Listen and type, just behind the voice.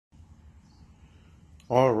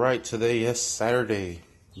All right, today is Saturday,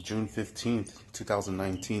 June 15th,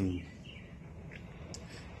 2019,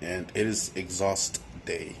 and it is exhaust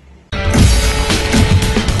day. I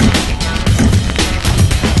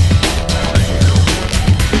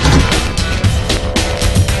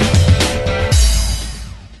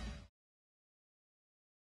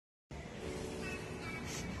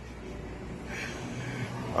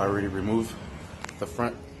already removed the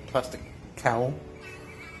front plastic cowl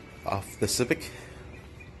off the Civic.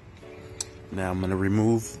 Now I'm going to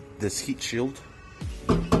remove this heat shield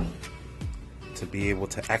to be able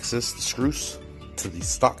to access the screws to the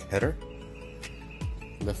stock header.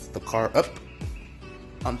 Lift the car up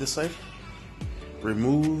on this side.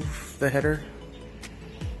 Remove the header.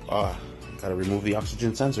 Gotta remove the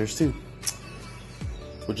oxygen sensors too.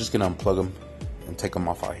 We're just gonna unplug them and take them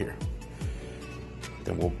off out here.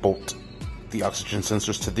 Then we'll bolt the oxygen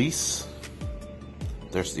sensors to these.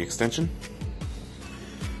 There's the extension.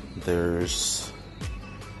 There's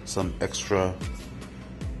some extra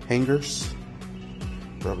hangers,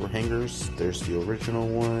 rubber hangers. There's the original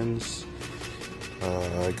ones.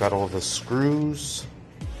 I got all the screws,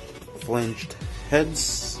 flanged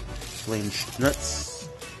heads, flanged nuts,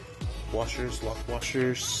 washers, lock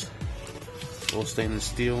washers, all stainless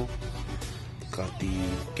steel. Got the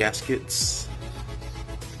gaskets,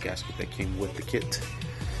 the gasket that came with the kit.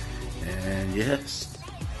 And yes,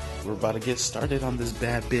 we're about to get started on this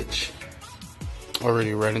bad bitch.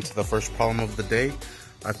 Already right into the first problem of the day.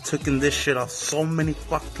 I've taken this shit off so many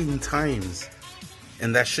fucking times,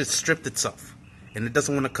 and that shit stripped itself, and it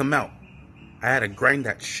doesn't want to come out. I had to grind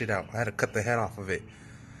that shit out. I had to cut the head off of it.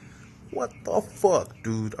 What the fuck,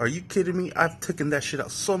 dude? Are you kidding me? I've taken that shit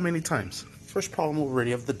out so many times. First problem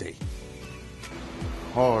already of the day.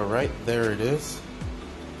 Alright, there it is.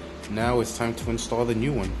 Now it's time to install the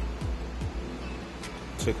new one.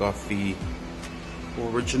 Took off the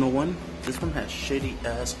original one. This one has shitty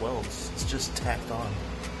ass welds. It's just tacked on.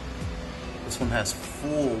 This one has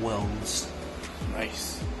full welds.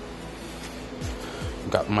 Nice.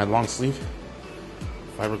 Got my long sleeve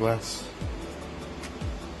fiberglass.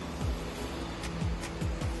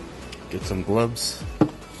 Get some gloves.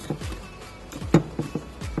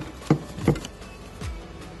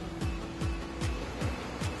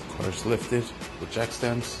 Car's lifted with jack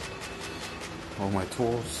stands. All my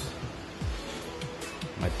tools,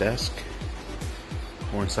 my desk.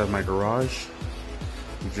 We're inside my garage.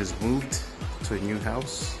 We just moved to a new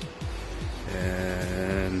house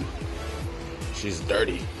and she's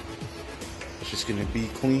dirty. She's gonna be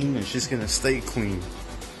clean and she's gonna stay clean.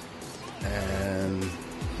 And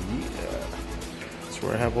yeah, that's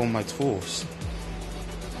where I have all my tools.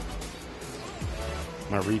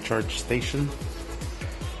 My recharge station,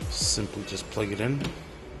 simply just plug it in.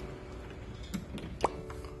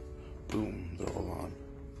 Boom, they're all on.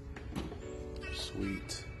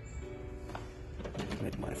 Sweet.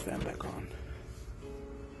 Make my fan back on.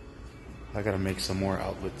 I gotta make some more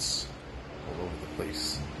outlets all over the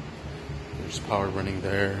place. There's power running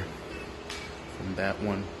there from that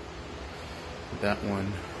one. That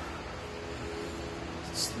one.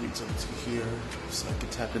 This leads up to here, so I can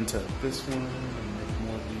tap into this one and make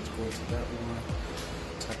more leads go to that one.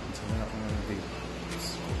 Tap into that one,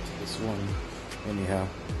 let's go to this one. Anyhow.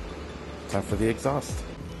 Time for the exhaust.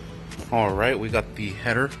 Alright, we got the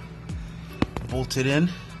header bolted in.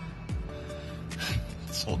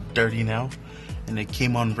 It's all dirty now. And it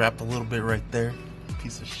came unwrapped a little bit right there.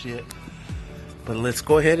 Piece of shit. But let's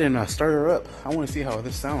go ahead and start her up. I want to see how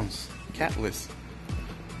this sounds. Catless.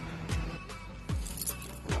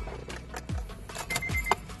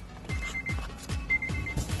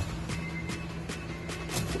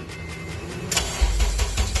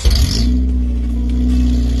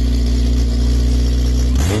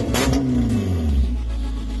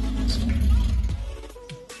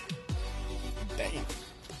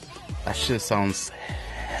 That shit sounds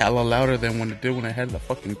hella louder than when it did when I had the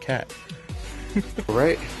fucking cat.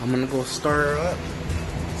 Alright, I'm gonna go start her up.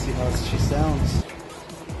 See how she sounds.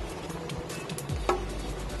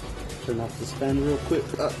 Turn off this fan real quick.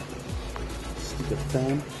 Stupid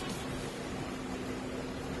fan.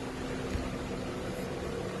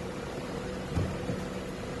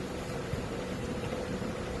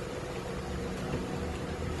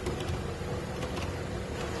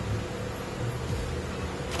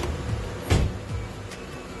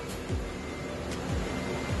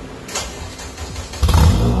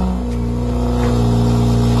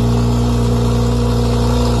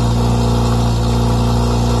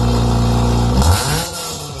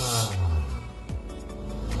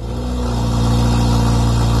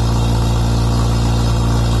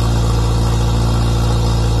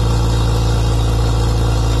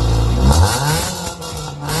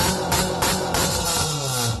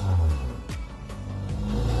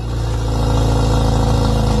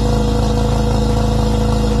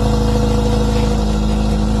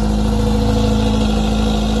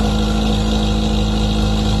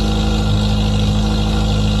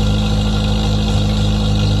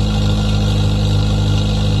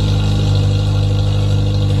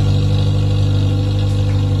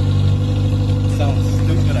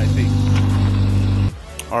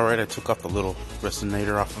 Alright, I took off the little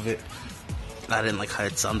resonator off of it. I didn't like how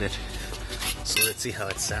it sounded. So let's see how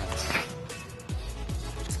it sounds.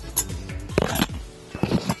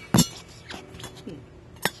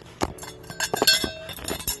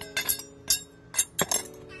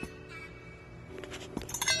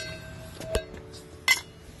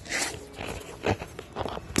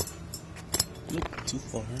 Nope, too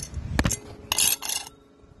far.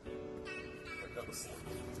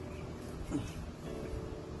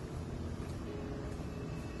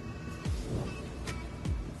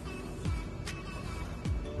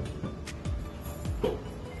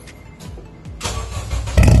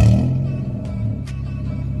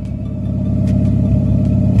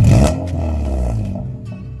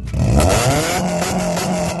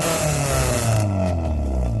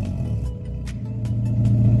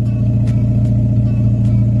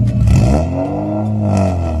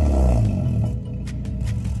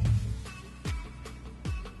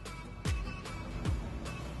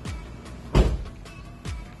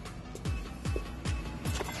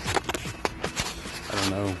 I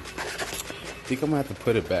don't know. I think I'm gonna have to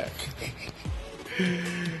put it back.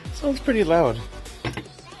 Sounds pretty loud,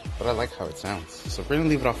 but I like how it sounds. So we're gonna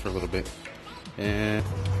leave it off for a little bit. And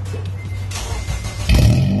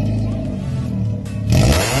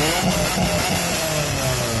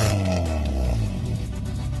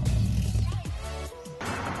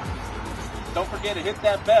don't forget to hit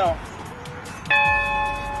that bell.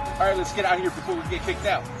 All right, let's get out of here before we get kicked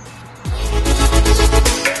out.